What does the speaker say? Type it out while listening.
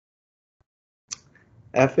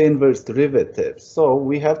F inverse derivative. So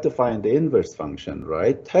we have to find the inverse function,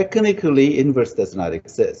 right? Technically, inverse does not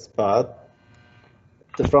exist, but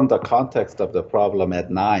from the context of the problem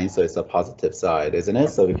at 9, so it's a positive side, isn't it?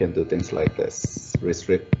 So we can do things like this,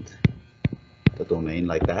 restrict the domain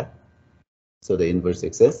like that. So the inverse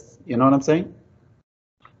exists, you know what I'm saying?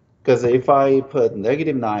 Because if I put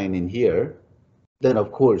 -9 in here, then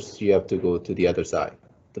of course you have to go to the other side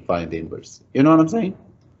to find the inverse. You know what I'm saying?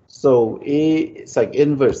 So it's like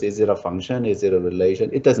inverse, is it a function? Is it a relation?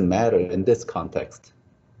 It doesn't matter in this context.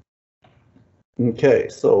 Okay,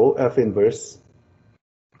 so F inverse,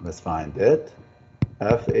 let's find it.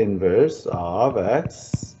 F inverse of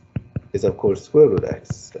X is of course square root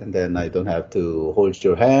X. And then I don't have to hold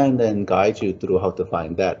your hand and guide you through how to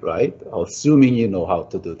find that, right? Assuming you know how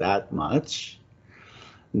to do that much.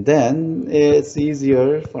 Then it's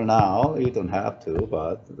easier for now, you don't have to,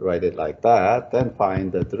 but write it like that, then find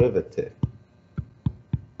the derivative.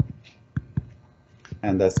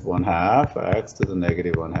 And that's 1/2 x to the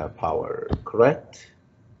 -1/2 power, correct?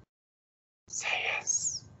 Say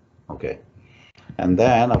yes. Okay. And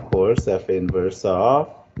then, of course, F inverse of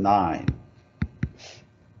 9.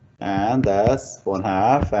 And that's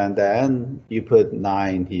 1/2, and then you put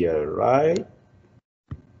 9 here, right?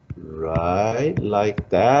 Right, like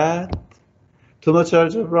that. Too much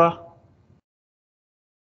algebra?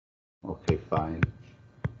 Okay, fine.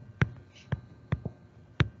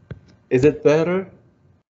 Is it better?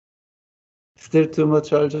 Still too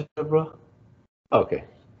much algebra? Okay,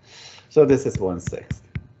 so this is 1/6.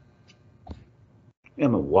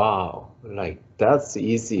 And wow, like that's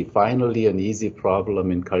easy. Finally, an easy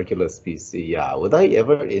problem in calculus PC. Yeah, would I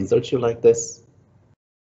ever insult you like this?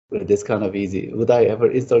 With this kind of easy, would I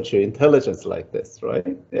ever insult your intelligence like this,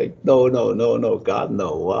 right? Like, no, no, no, no, God,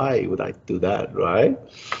 no. Why would I do that, right?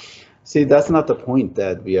 See, that's not the point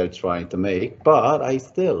that we are trying to make, but I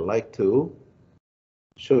still like to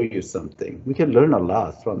show you something. We can learn a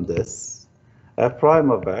lot from this. F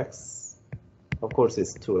prime of x, of course,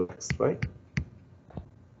 is 2x, right?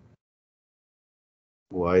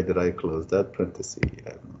 Why did I close that parenthesis?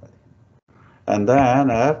 And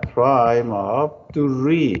then F prime of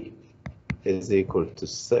 3 is equal to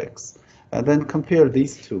 6. And then compare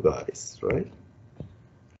these two guys, right?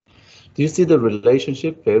 Do you see the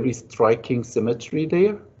relationship? Very striking symmetry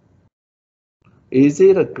there. Is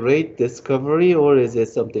it a great discovery or is it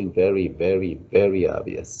something very, very, very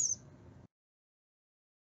obvious?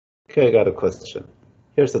 Okay, I got a question.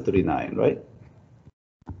 Here's a 3,9, right?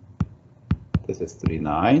 This is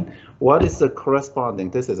 3,9. What is the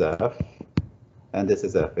corresponding? This is F, and this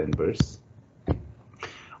is F inverse.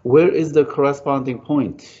 Where is the corresponding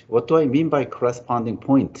point? What do I mean by corresponding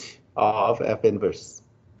point of F inverse?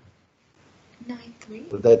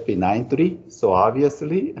 9,3. Would that be 9,3? So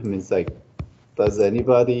obviously, I mean, it's like, does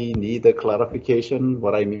anybody need a clarification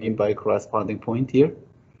what I mean by corresponding point here?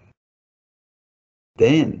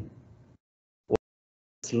 Then,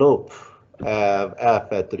 slope of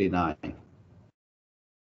F at 3,9.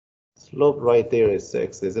 Slope right there is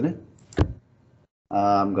 6, isn't it?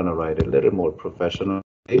 I'm going to write it a little more professionally.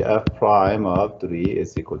 F prime of 3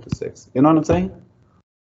 is equal to 6. You know what I'm saying?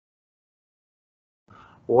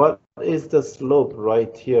 What is the slope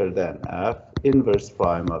right here then? F inverse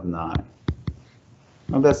prime of 9.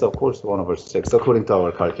 And that's of course 1/6 according to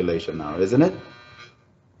our calculation now, isn't it?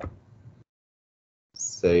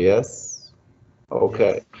 Say yes.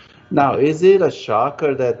 Okay. Yes. Now, is it a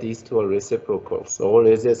shocker that these two are reciprocals, or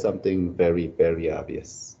is it something very, very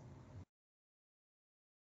obvious?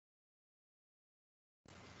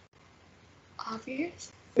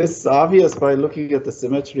 Obvious? It's obvious by looking at the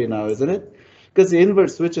symmetry now, isn't it? Because the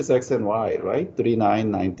inverse switches x and y, right? 3, 9,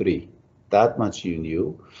 9, 3. That much you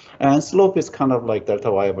knew. And slope is kind of like delta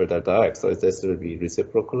y over delta x, so this will be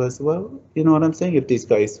reciprocal as well. You know what I'm saying? If these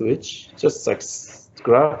guys switch, just like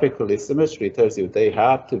graphically, symmetry tells you they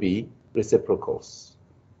have to be reciprocals.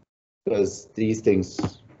 Because these things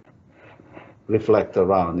reflect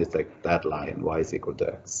around, it's like that line, y is equal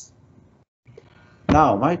to x.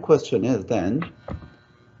 Now, my question is then,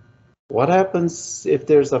 what happens if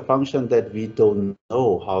there's a function that we don't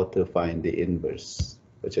know how to find the inverse,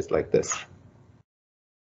 which is like this?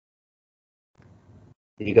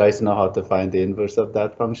 You guys know how to find the inverse of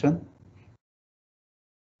that function?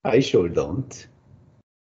 I sure don't.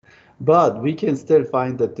 But we can still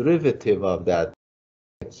find the derivative of that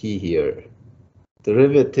key here.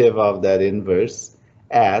 Derivative of that inverse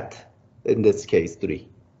at, in this case, 3.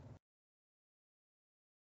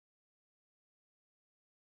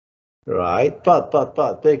 Right, but,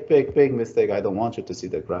 big mistake. I don't want you to see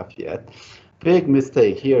the graph yet. big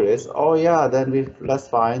mistake here is, oh yeah, then let's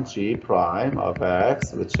find g prime of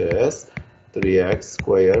x, which is 3x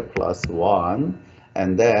squared plus 1,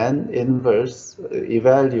 and then inverse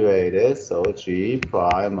evaluate it, so g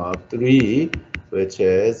prime of 3, which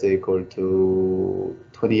is equal to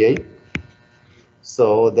 28.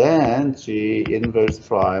 So then g inverse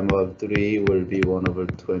prime of 3 will be 1 over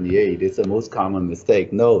 28. It's the most common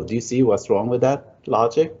mistake. No, do you see what's wrong with that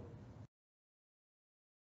logic?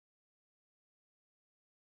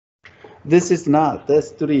 This is not,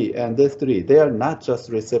 this 3 and this 3, they are not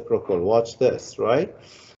just reciprocal. Watch this, right?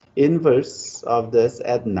 Inverse of this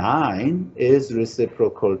at 9 is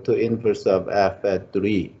reciprocal to inverse of f at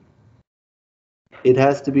 3. It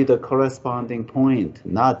has to be the corresponding point,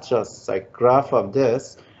 not just like graph of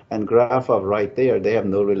this and graph of right there. They have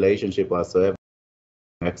no relationship whatsoever.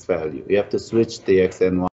 X value. You have to switch the x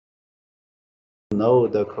and y. Know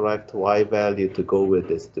the correct y value to go with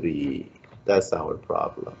this 3. That's our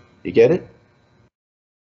problem. You get it?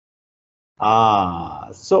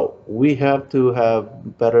 So we have to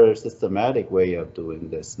have better systematic way of doing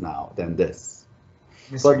this now than this.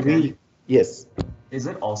 Mr. But Ken, yes. is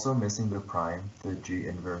it also missing the prime, the g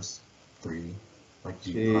inverse 3? Like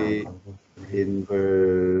g G prime over 3?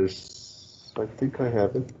 inverse, I think I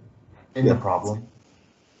have it. In the problem?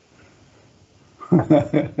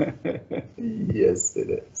 Yes,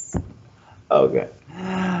 it is. Okay.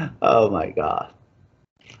 Oh my God.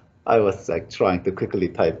 I was like trying to quickly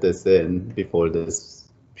type this in before this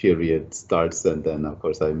period starts, and then of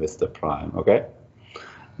course I missed the prime. Okay.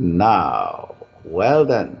 Now, well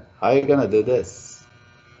then, how are you gonna do this?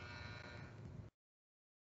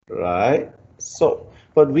 Right? So,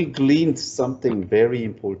 but we gleaned something very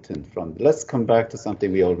important from, let's come back to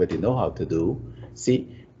something we already know how to do.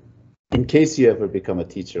 See, in case you ever become a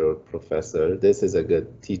teacher or professor, this is a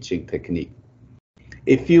good teaching technique.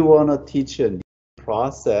 If you want to teach a new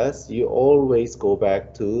process, you always go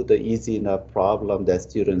back to the easy enough problem that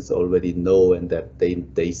students already know and that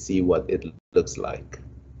they see what it looks like.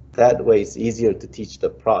 That way it's easier to teach the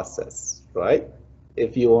process, right?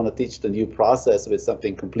 If you want to teach the new process with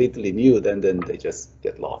something completely new, then they just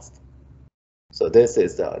get lost. So this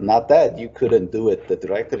is not that you couldn't do it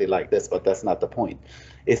directly like this, but that's not the point.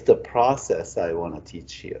 It's the process I want to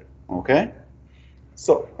teach here, okay?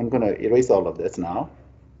 So I'm going to erase all of this now.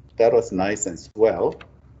 That was nice and swell,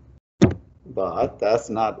 but that's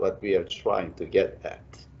not what we are trying to get at.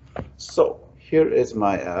 So here is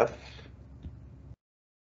my f.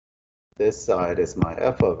 This side is my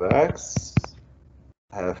f of x.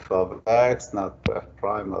 F of x, not f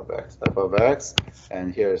prime of x, f of x,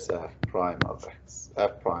 and here's f prime of x,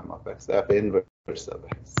 f prime of x, f inverse of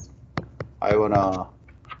x. I want to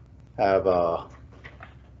have a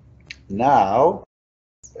now,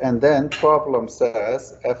 and then problem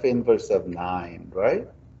says f inverse of 9, right?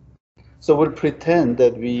 So we'll pretend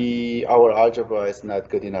that our algebra is not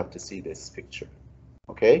good enough to see this picture,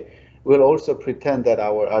 okay? We'll also pretend that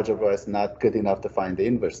our algebra is not good enough to find the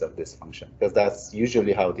inverse of this function, because that's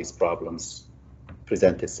usually how these problems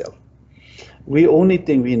present itself. The only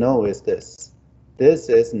thing we know is this. This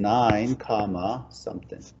is 9 comma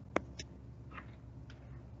something.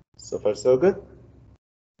 So far so good?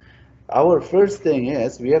 Our first thing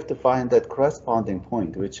is we have to find that corresponding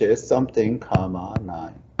point, which is something comma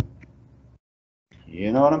 9.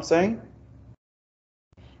 You know what I'm saying?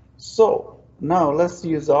 So now let's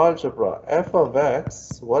use algebra. F of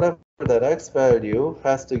x, whatever that x value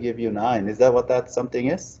has to give you 9. Is that what that something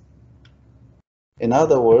is? In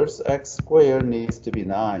other words, x squared needs to be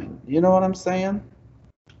 9. You know what I'm saying?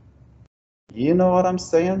 You know what I'm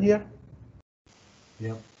saying here?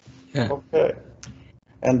 Yep. Yeah. Okay.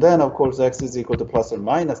 And then, of course, x is equal to plus or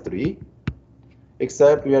minus 3,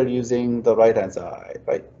 except we are using the right-hand side,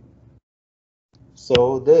 right?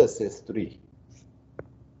 So this is 3.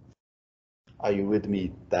 Are you with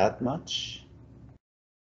me that much?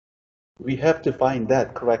 We have to find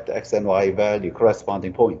that correct x and y value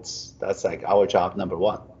corresponding points. That's like our job number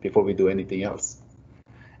 1 before we do anything else.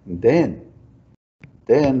 And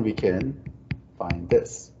then we can find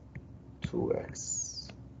this 2x,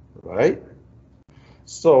 right?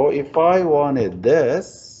 So if I wanted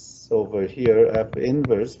this over here, f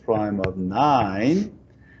inverse prime of 9,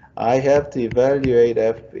 I have to evaluate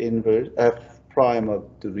f prime of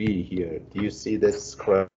 3 here. Do you see this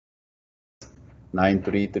correct?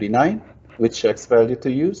 9339. Which x value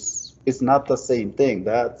to use? It's not the same thing.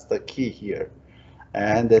 That's the key here.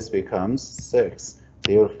 And this becomes 6.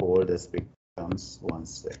 Therefore, this becomes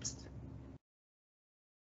 1/6.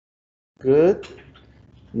 Good.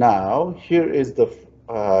 Now, here is the,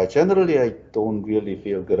 generally I don't really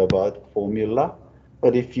feel good about formula,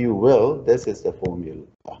 But if you will, this is the formula.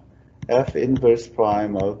 F inverse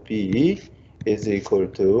prime of B is equal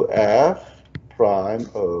to F prime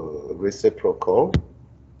reciprocal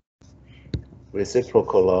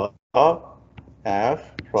of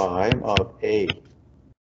F prime of A.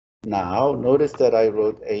 Now, notice that I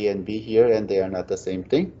wrote A and B here, and they are not the same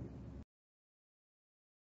thing,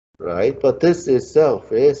 right? But this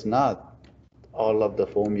itself is not all of the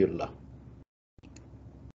formula.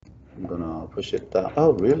 I'm gonna push it down.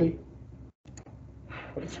 Oh, really?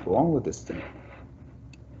 What is wrong with this thing?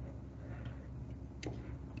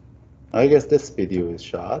 I guess this video is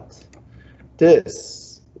shot.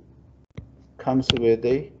 This comes with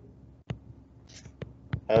a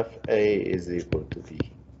FA is equal to B.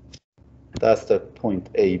 That's the point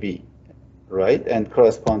AB, right? And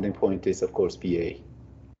corresponding point is, of course, BA.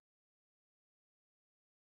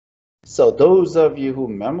 So those of you who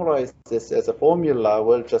memorize this as a formula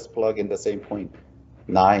will just plug in the same point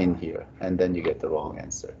 9 here, and then you get the wrong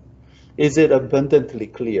answer. Is it abundantly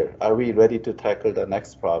clear? Are we ready to tackle the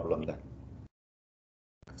next problem then?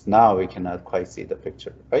 Now we cannot quite see the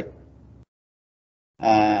picture, right?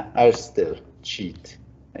 I'll still cheat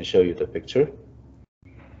and show you the picture.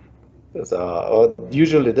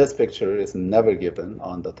 Usually this picture is never given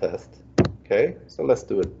on the test. Okay, so let's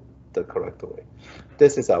do it the correct way.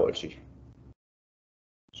 This is our G.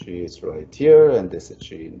 G is right here, and this is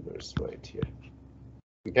G inverse right here.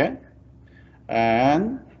 Okay,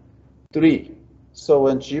 and 3. So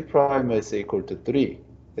when G prime is equal to 3,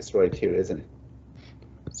 it's right here, isn't it?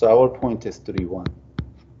 So our point is 3, 1,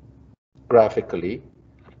 graphically,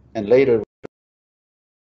 and later.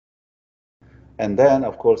 And then,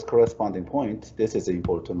 of course, corresponding point, this is the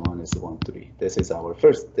important one, is 1, 3.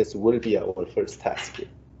 This will be our first task here.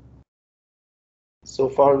 So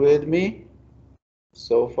far with me?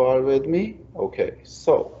 So far with me? Okay,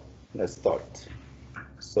 so let's start.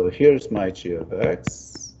 So here's my G of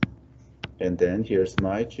X, and then here's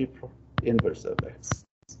my G inverse of X.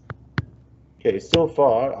 Okay, so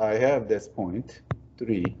far I have this point,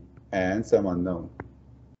 3, and some unknown.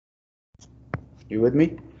 You with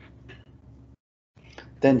me?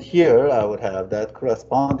 Then here I would have that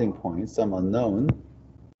corresponding point, some unknown,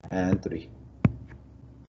 and 3.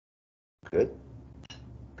 Good.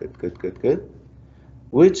 Good, good, good, good.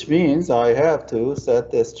 Which means I have to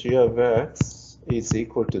set this G of X is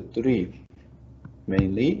equal to 3,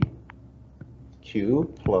 mainly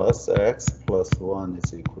Q plus X plus 1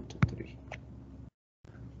 is equal to 3.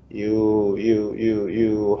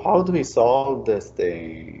 How do we solve this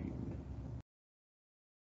thing?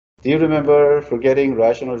 Do you remember forgetting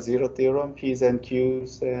rational zero theorem, P's and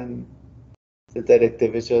Q's and synthetic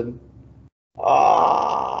division?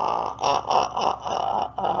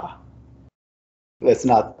 Let's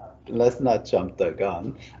not jump the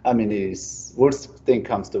gun. I mean, it's worst thing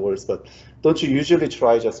comes to worst, but don't you usually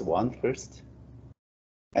try just 1 first?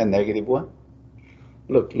 And -1?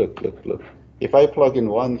 Look. If I plug in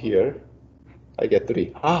 1 here, I get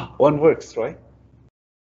 3. 1 works, right?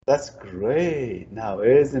 That's great now,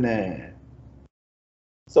 isn't it?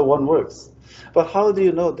 So 1 works. But how do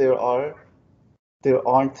you know there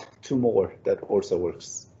aren't 2 more that also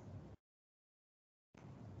works?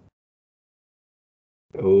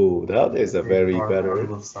 Oh, that is a very better.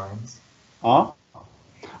 Rule of signs. Huh?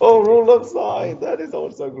 Oh, rule of sign. That is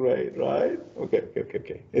also great, right?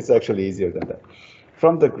 Okay. It's actually easier than that.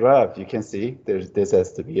 From the graph, you can see this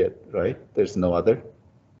has to be it, right? There's no other.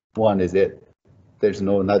 1 is it. There's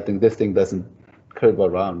nothing. This thing doesn't curve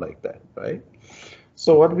around like that, right?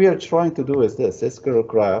 So what we are trying to do is this. This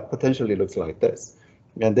graph potentially looks like this.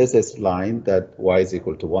 And this is line that y is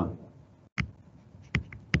equal to 1.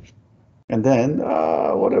 And then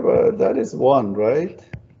whatever, that is 1, right?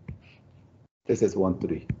 This is 1,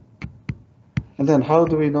 3. And then how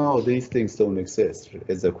do we know these things don't exist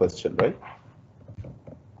is the question, right?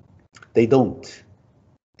 They don't.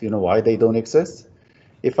 Do you know why they don't exist?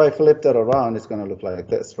 If I flip that around, it's going to look like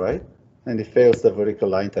this, right? And it fails the vertical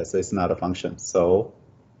line test, so it's not a function. So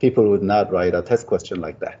people would not write a test question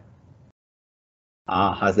like that.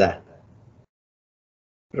 How's that?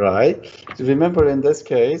 Right? Remember in this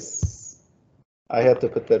case, I had to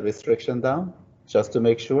put that restriction down just to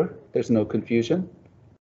make sure there's no confusion.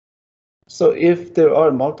 So if there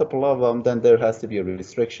are multiple of them, then there has to be a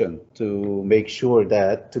restriction to make sure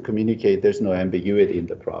that to communicate there's no ambiguity in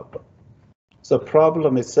the problem. So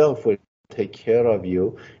problem itself will take care of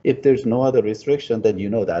you. If there's no other restriction, then you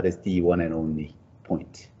know that is the one and only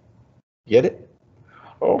point. Get it?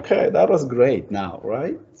 Okay, that was great now,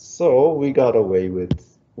 right? So we got away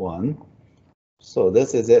with 1. So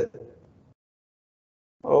this is it.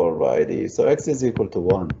 Alrighty, so X is equal to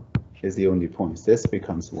 1. is the only point. This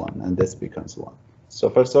becomes 1 and this becomes 1. So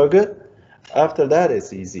far so good. After that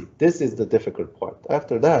it's easy. This is the difficult part.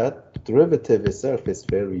 After that, derivative itself is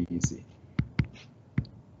very easy.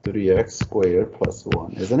 3x squared plus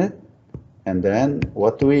 1, isn't it? And then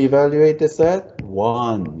what do we evaluate this at?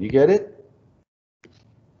 1. You get it?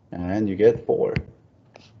 And you get 4.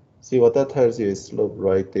 See what that tells you is slope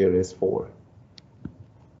right there is 4.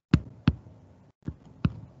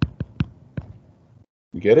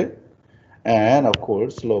 You get it? And of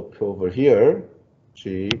course, slope over here,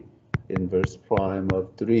 g inverse prime of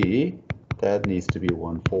 3, that needs to be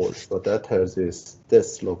 1/4. What that tells you is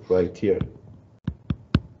this slope right here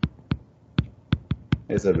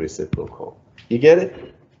is a reciprocal. You get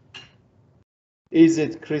it? Is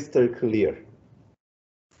it crystal clear?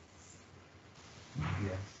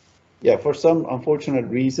 Yes. Yeah, for some unfortunate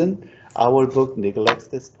reason, our book neglects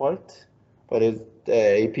this part, but if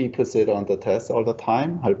AP puts it on the test all the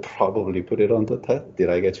time, I'll probably put it on the test. Did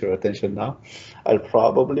I get your attention now? I'll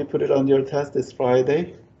probably put it on your test this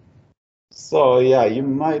Friday. So yeah, you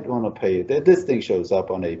might want to pay it. This thing shows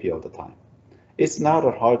up on AP all the time. It's not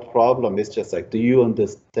a hard problem. It's just like, do you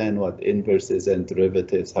understand what inverses and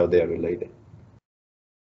derivatives, how they are related?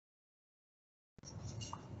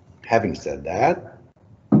 Having said that,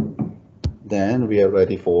 then we are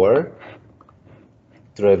ready for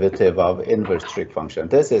derivative of inverse trig function.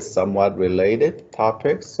 This is somewhat related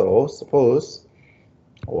topic. So suppose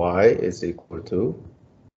y is equal to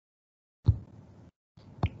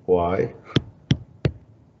y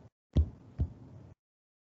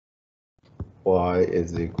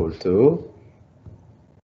is equal to,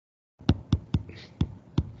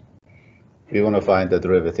 we want to find the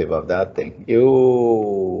derivative of that thing.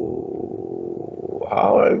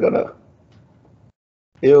 How are we gonna,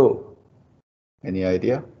 any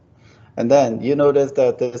idea? And then you notice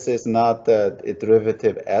that this is not a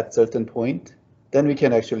derivative at certain point. Then we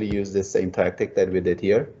can actually use the same tactic that we did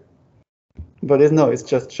here. But it's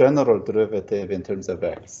just general derivative in terms of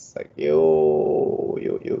x. Like How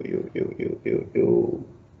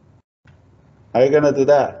are you gonna do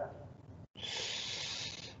that?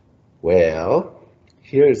 Well,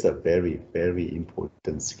 here's a very, very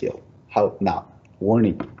important skill. Now,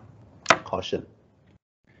 warning, caution.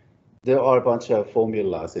 There are a bunch of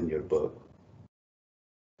formulas in your book.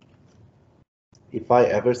 If I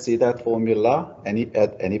ever see that formula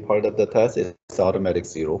at any part of the test, it's automatic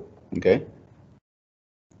 0, okay?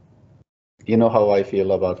 You know how I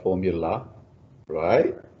feel about formula,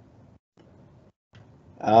 right?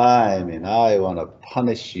 I mean, I want to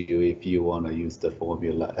punish you if you want to use the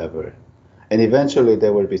formula ever. And eventually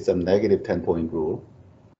there will be some negative 10-point rule.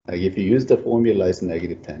 Like if you use the formula, it's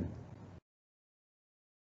negative 10.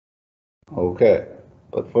 Okay,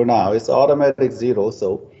 but for now, it's automatic 0.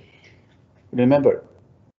 So remember,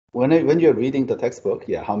 when you're reading the textbook,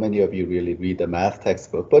 yeah, how many of you really read the math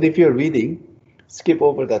textbook? But if you're reading, skip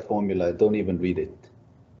over that formula, don't even read it.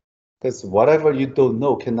 Because whatever you don't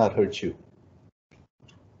know cannot hurt you.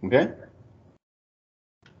 Okay?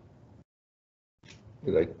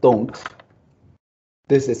 You're like, don't.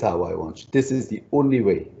 This is how I want you. This is the only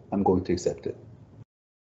way I'm going to accept it.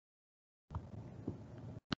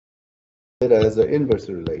 It as an inverse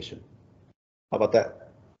relation. How about that?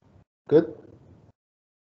 Good?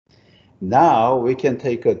 Now we can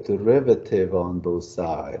take a derivative on both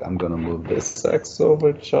sides. I'm going to move this x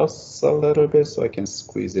over just a little bit so I can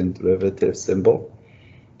squeeze in derivative symbol.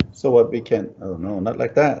 So what we can, oh no, not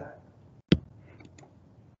like that.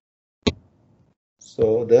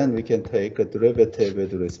 So then we can take a derivative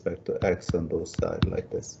with respect to x on both sides like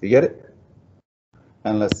this. You get it?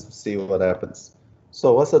 And let's see what happens.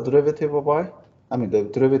 So what's the derivative of y? I mean the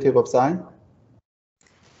derivative of sine?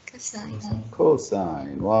 Cosine.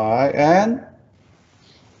 Cosine y, and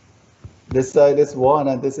this side is 1,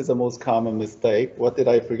 and this is the most common mistake. What did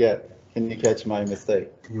I forget? Can you catch my mistake?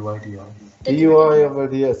 dy dx. dy over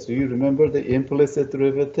dx. Do you remember the implicit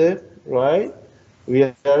derivative, right?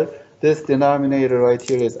 We have this denominator right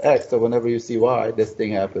here is x, so whenever you see y, this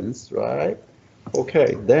thing happens, right?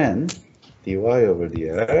 Okay, then dy over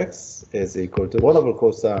dx is equal to 1 over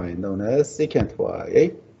cosine, known as secant y, eh?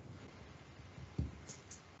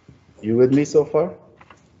 You with me so far?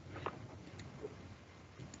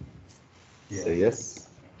 Yeah. Say yes.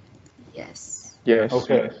 Yes. Yes.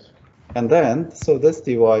 Okay. And then, so this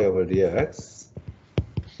dy over dx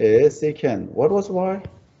is secant. What was y?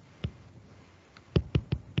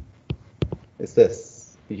 It's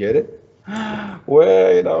this. You get it?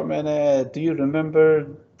 Wait a minute. Do you remember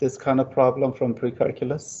this kind of problem from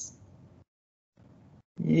pre-calculus?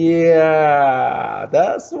 Yeah,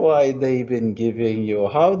 that's why they've been giving you.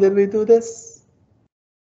 How did we do this?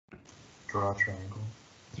 Draw a triangle.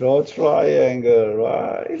 Draw triangle,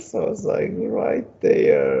 right? So it's like right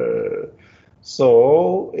there.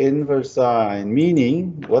 So inverse sine,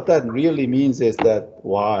 meaning what that really means is that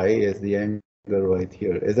y is the angle right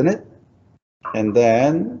here, isn't it? And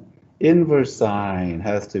then inverse sine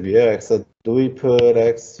has to be x. So do we put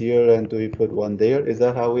x here and do we put 1 there? Is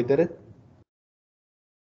that how we did it?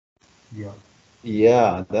 Yeah.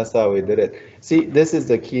 Yeah, that's how we did it. See, this is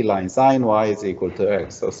the key line. Sine y is equal to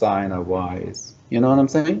x. So sine of y is, you know what I'm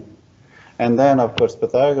saying? And then, of course,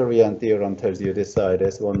 Pythagorean theorem tells you this side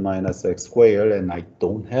is 1 minus x squared, and I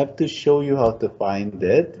don't have to show you how to find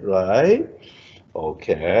it, right?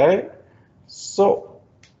 Okay. So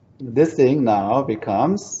this thing now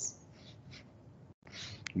becomes,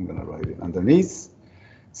 I'm going to write it underneath.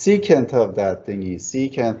 Secant of that thingy,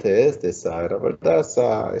 secant is this side over that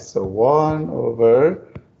side. So 1 over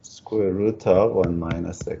square root of 1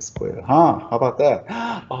 minus x squared. Huh? How about that?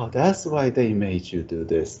 Oh, that's why they made you do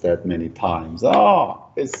this that many times. Oh,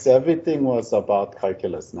 it's everything was about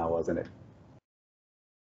calculus now, wasn't it?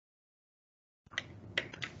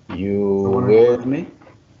 You with me?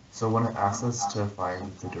 So when it asks us to find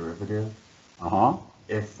the derivative,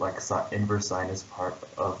 if like inverse sine is part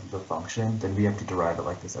of the function, then we have to derive it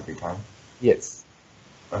like this every time? Yes.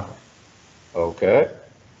 Okay. Okay.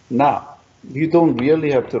 Now, you don't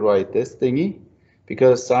really have to write this thingy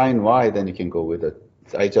because sine y, then you can go with it.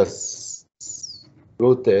 I just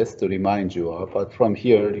wrote this to remind you of, but from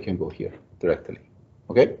here, you can go here directly.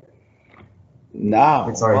 Okay? Now,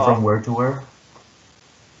 Wait, sorry, from where to where?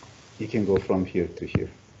 You can go from here to here.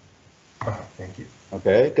 Thank you.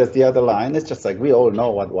 Okay, because the other line is just like we all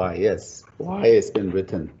know what y is. Y has been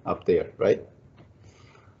written up there, right?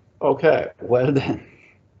 Okay, well then,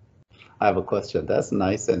 I have a question. That's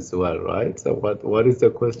nice and well, right? So what is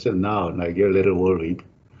the question now? Like you're a little worried.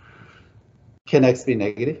 Can x be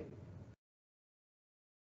negative?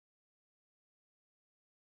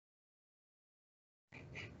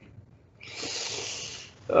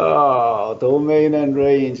 Oh, domain and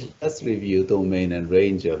range. Let's review domain and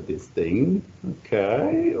range of this thing.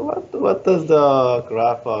 Okay, what does the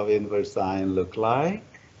graph of inverse sine look like?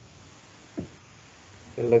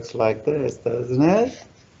 It looks like this, doesn't it?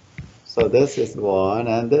 So this is 1,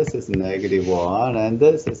 and this is -1, and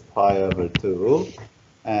this is pi over 2,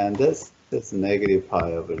 and this is negative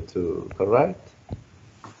pi over 2, correct?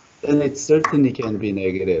 Then it certainly can be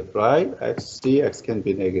negative, right? X can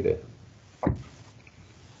be negative.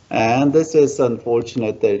 And this is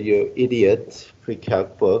unfortunate that your idiot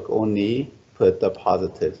pre-calc book only put the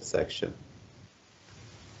positive section.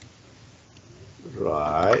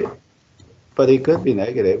 Right. But it could be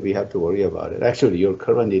negative. We have to worry about it. Actually, your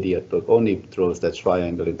current idiot book only throws that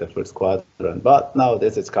triangle in the first quadrant. But now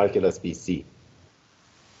this is calculus BC.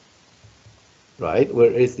 Right?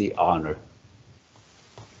 Where is the honor?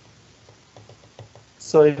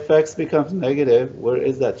 So if x becomes negative, where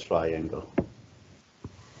is that triangle?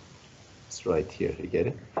 It's right here. You get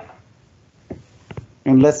it?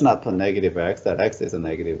 And let's not put negative x. That x is a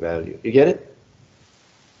negative value. You get it?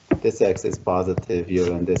 This x is positive here,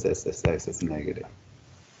 and this x is negative.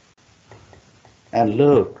 And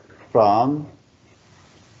look, from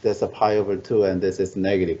there's a pi over 2, and this is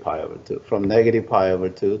negative pi over 2. From negative pi over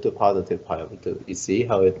 2 to positive pi over 2. You see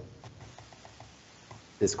how it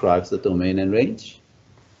describes the domain and range?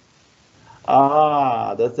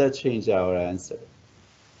 Ah, does that change our answer?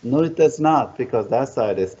 No, it does not, because that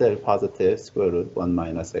side is still positive square root 1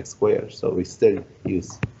 minus x squared. So we still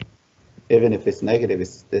use, even if it's negative,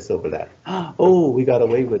 it's this over that. Oh, we got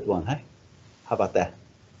away with one, hey? How about that?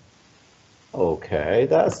 Okay,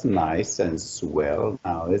 that's nice and swell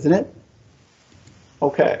now, isn't it?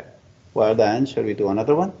 Okay, well then, shall we do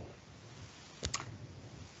another one?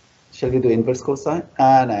 Shall we do inverse cosine?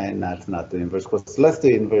 No, let's not do inverse cosine. Let's do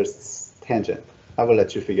inverse tangent. I will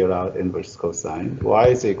let you figure out inverse cosine. Y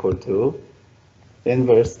is equal to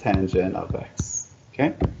inverse tangent of x.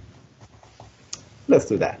 Okay? Let's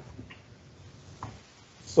do that.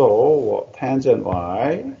 So tangent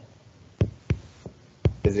y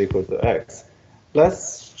is equal to x.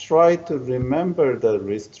 Let's try to remember the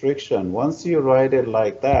restriction. Once you write it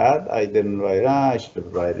like that, I didn't write, I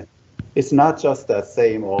should write it. It's not just the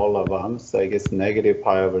same all of them. So I guess negative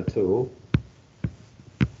pi over 2.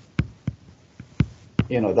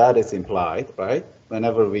 You know, that is implied, right?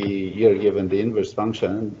 Whenever you're given the inverse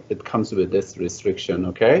function, it comes with this restriction,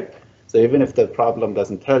 okay? So even if the problem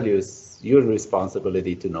doesn't tell you, it's your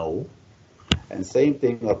responsibility to know. And same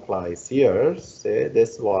thing applies here. Say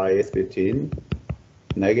this y is between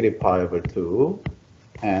negative pi over 2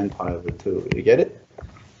 and pi over 2. You get it?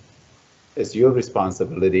 It's your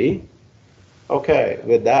responsibility. Okay,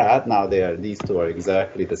 with that, now these two are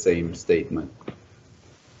exactly the same statement.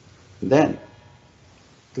 Then,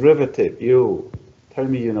 derivative, you tell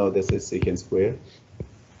me you know this is secant square.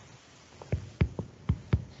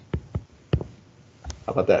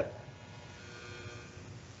 How about that?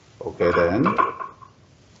 Okay, then.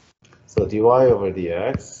 So dy over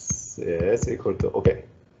dx is equal to, okay.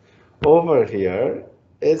 Over here,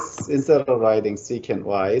 is instead of writing secant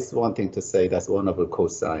y, is wanting to say that's 1 over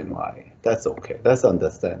cosine y. That's okay. That's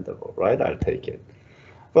understandable, right? I'll take it.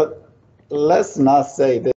 But let's not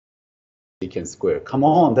say this secant square. Come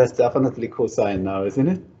on, that's definitely cosine now, isn't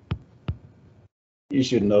it? You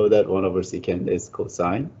should know that 1 over secant is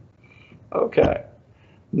cosine. Okay.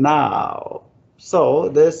 Now, so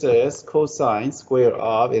this is cosine square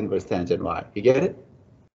of inverse tangent y. You get it?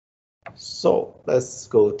 So let's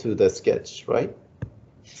go to the sketch, right?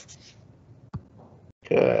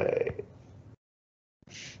 Okay.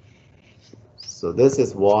 So this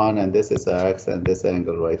is 1 and this is x and this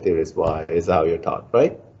angle right there is y, is how you're taught,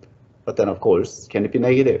 right? But then of course, can it be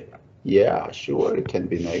negative? Yeah, sure, it can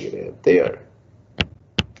be negative there.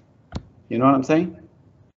 You know what I'm saying?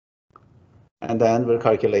 And then we'll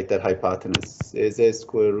calculate that hypotenuse. Is it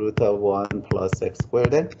square root of 1 plus x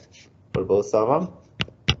squared then? For both of them?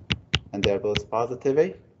 And they're both positive,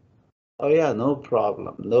 eh? Oh yeah, no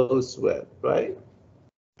problem, no sweat, right?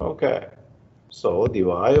 Okay, so dy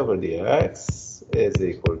over dx is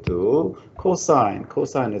equal to cosine.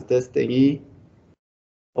 Cosine is this thingy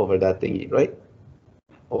over that thingy, right?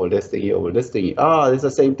 Over this thingy, over this thingy. Ah, it's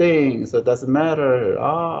the same thing, so it doesn't matter.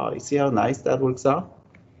 Ah, you see how nice that works out?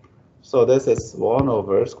 So this is 1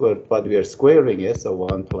 over square, but we are squaring it, so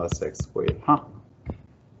 1 plus x squared. Huh?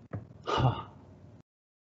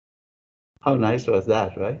 How nice was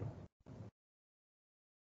that, right?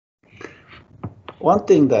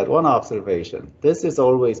 One observation, this is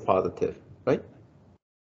always positive, right?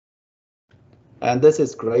 And this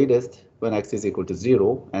is greatest when x is equal to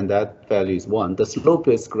 0, and that value is 1. The slope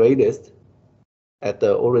is greatest at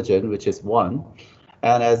the origin, which is 1.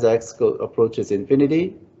 And as x approaches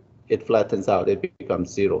infinity, it flattens out, it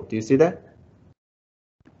becomes 0. Do you see that?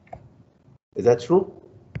 Is that true?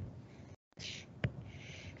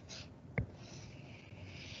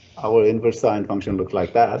 Our inverse sine function looks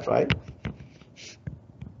like that, right?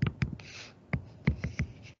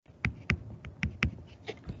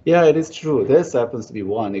 Yeah, it is true. This happens to be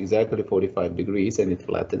 1, exactly 45 degrees, and it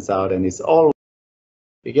flattens out, and it's all.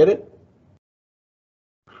 You get it?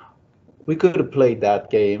 We could have played that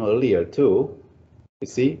game earlier too. You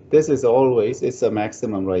see, this is always, it's a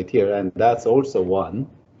maximum right here, and that's also 1.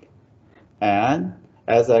 And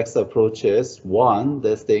as x approaches 1,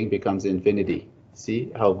 this thing becomes infinity.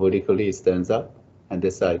 See how vertically it stands up, and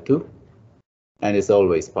this side too. And it's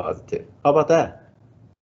always positive. How about that?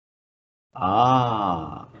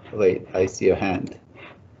 Ah, wait, I see your hand.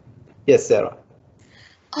 Yes, Sarah.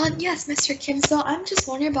 Yes, Mr. Kim. So I'm just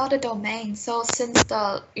wondering about the domain. So since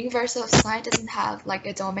the inverse of sine doesn't have like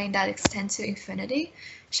a domain that extends to infinity,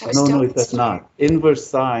 shall we still? No, it does not. Inverse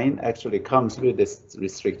sine actually comes with this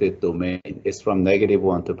restricted domain. It's from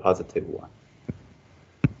 -1 to +1.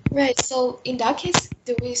 Right. So in that case,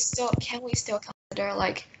 can we still consider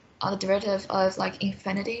like the derivative of like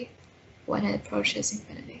infinity when it approaches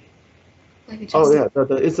infinity? Like we just. Oh yeah,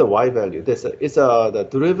 it's a y value. The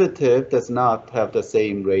derivative does not have the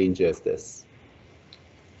same range as this.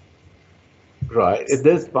 Right.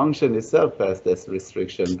 This function itself has this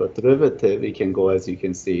restriction, but derivative, it can go, as you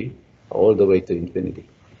can see, all the way to infinity.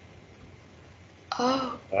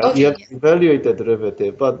 Oh, Right? okay. You have to evaluate the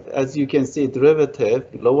derivative, but as you can see, derivative,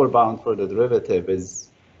 lower bound for the derivative is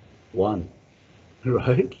 1,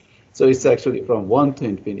 right? So it's actually from 1 to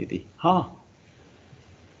infinity. Huh?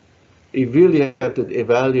 You really have to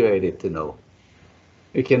evaluate it to know.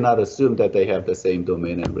 You cannot assume that they have the same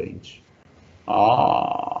domain and range.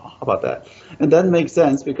 Ah, how about that? And that makes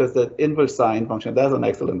sense because the inverse sine function, that's an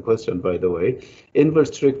excellent question, by the way.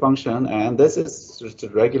 Inverse trig function, and this is just a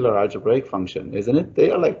regular algebraic function, isn't it?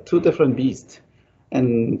 They are like two different beasts.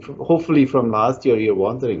 And hopefully from last year, you're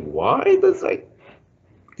wondering why does like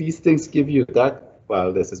these things give you that?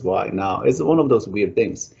 Well, this is why now. It's one of those weird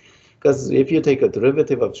things. Because if you take a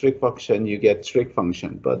derivative of trig function, you get trig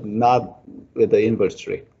function, but not with the inverse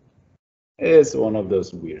trig. It's one of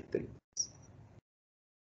those weird things.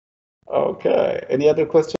 Okay, any other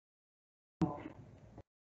questions?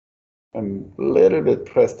 I'm a little bit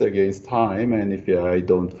pressed against time, and if I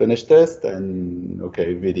don't finish this, then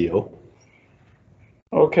okay, video.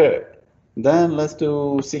 Okay, then let's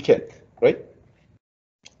do secant, right?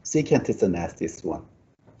 Secant is the nastiest one,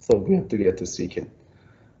 so we have to get to secant.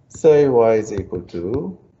 Say y is equal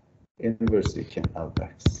to inverse secant of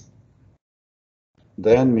x.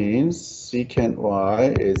 That means secant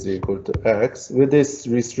y is equal to x with these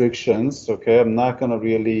restrictions. Okay, I'm not gonna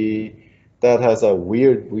really, that has a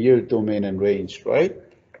weird domain and range, right?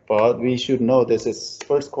 But we should know this is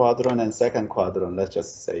first quadrant and second quadrant. Let's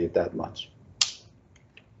just say that much.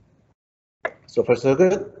 So far so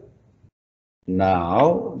good.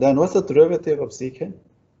 Now, then what's the derivative of secant?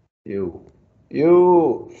 You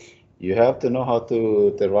have to know how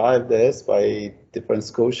to derive this by difference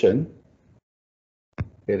quotient.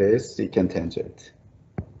 It is secant tangent.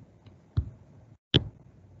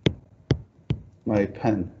 My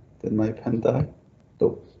pen, did my pen die?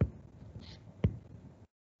 Nope.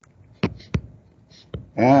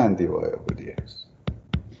 And dy over dx.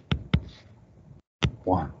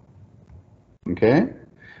 1. Okay?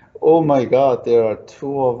 Oh my God, there are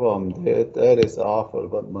 2 of them. That is awful,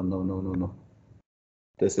 but no.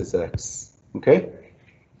 This is x, okay?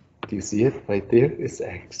 Do you see it right there? It's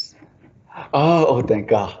x. Oh, thank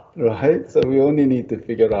God, right? So we only need to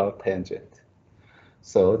figure out tangent.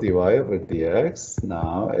 So dy over dx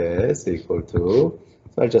now is equal to,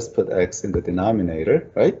 so I'll just put x in the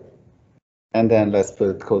denominator, right? And then let's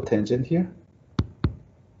put cotangent here.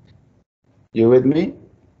 You with me?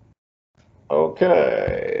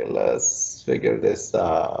 Okay, let's figure this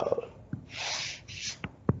out.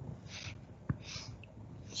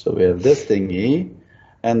 So we have this thingy,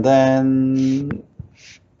 and then,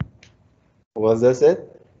 was this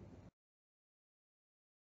it?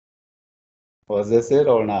 Was this it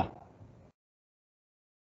or not?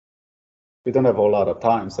 We don't have a whole lot of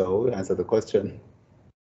time, so we'll answer the question.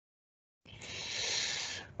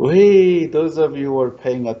 Those of you who were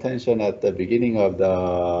paying attention at the beginning of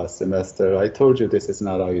the semester, I told you this is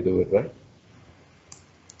not how you do it, right?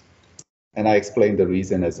 And I explained the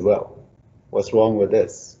reason as well. What's wrong with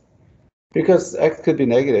this? Because x could be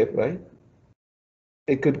negative, right?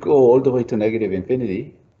 It could go all the way to negative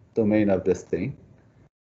infinity, domain of this thing.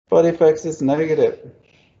 But if x is negative,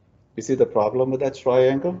 you see the problem with that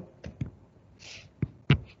triangle?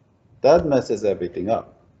 That messes everything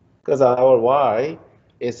up. Because our y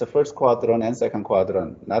is the first quadrant and second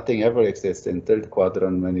quadrant. Nothing ever exists in third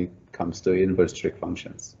quadrant when it comes to inverse trig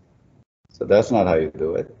functions. So that's not how you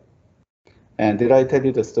do it. And did I tell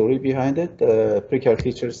you the story behind it? The pre-calc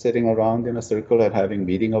teachers sitting around in a circle and having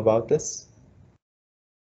meeting about this?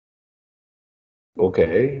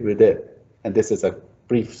 Okay, we did. And this is a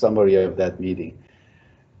brief summary of that meeting.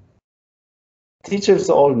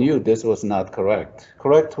 Teachers all knew this was not correct.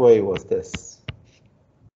 Correct way was this.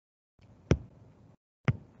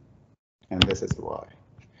 And this is why.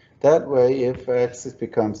 That way, if x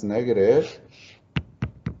becomes negative,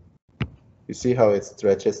 you see how it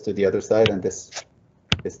stretches to the other side and this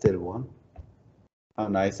is still 1. How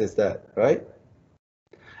nice is that, right?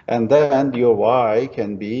 And then your y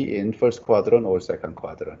can be in first quadrant or second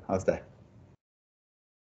quadrant. How's that?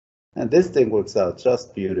 And this thing works out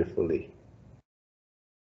just beautifully.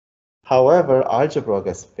 However, algebra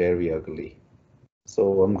gets very ugly.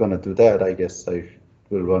 So I'm gonna do that. I guess I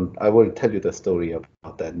will tell you the story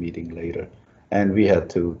about that meeting later. And we had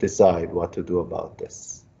to decide what to do about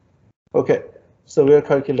this. Okay, so we're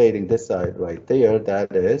calculating this side right there.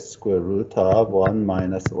 That is square root of 1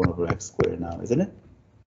 minus 1 over x squared now, isn't it?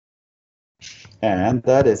 And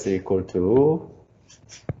that is equal to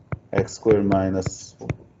x squared minus,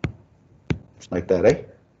 like that, eh?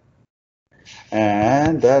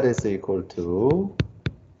 And that is equal to,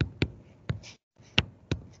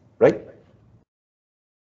 right?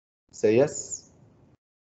 Say yes.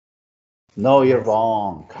 No, you're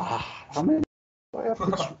wrong. God, how many do I have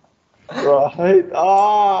to right?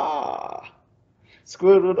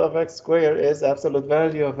 Square root of x squared is absolute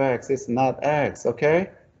value of x. It's not x, okay?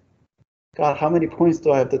 God, how many points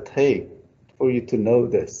do I have to take for you to know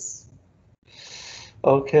this?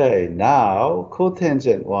 Okay, now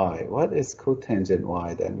cotangent y. What is cotangent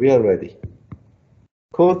y then? We are ready.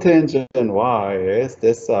 Cotangent y is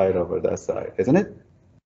this side over that side, isn't it?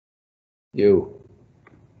 You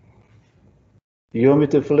want me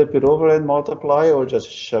to flip it over and multiply or just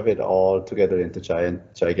shove it all together into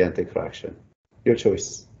gigantic fraction? Your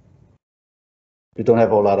choice. We don't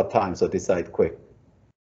have a lot of time, so decide quick.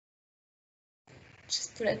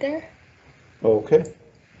 Just put it there. Okay,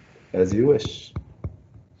 as you wish.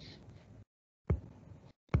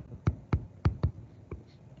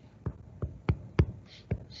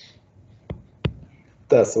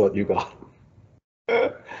 That's what you got.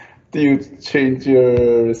 Do you change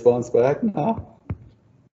your response back now?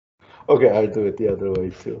 Okay, I'll do it the other way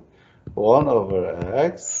too. 1 over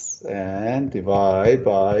x and divide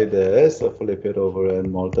by this, so flip it over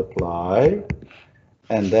and multiply.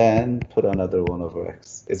 and then put another 1 over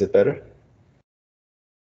x. Is it better?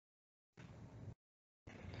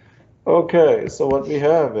 Okay, so what we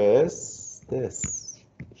have is this.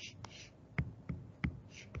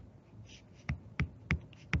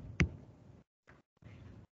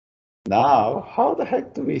 Now, how the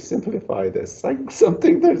heck do we simplify this? Like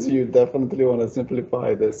something that you definitely want to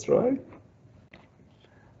simplify this, right?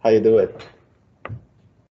 How you do it?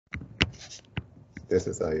 This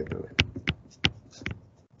is how you do it.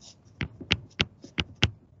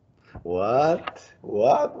 What?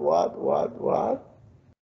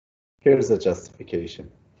 Here's the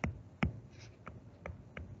justification.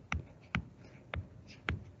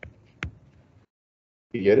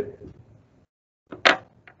 You get it?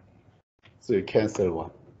 So you cancel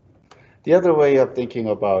 1. The other way of thinking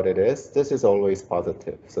about it is this is always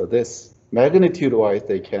positive. So this magnitude-wise,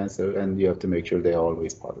 they cancel, and you have to make sure they're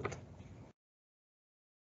always positive.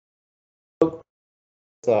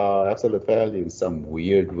 Absolute value in some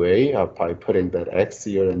weird way by putting that x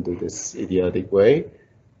here and do this idiotic way.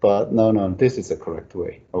 But no, this is the correct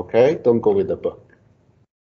way. Okay, don't go with the book.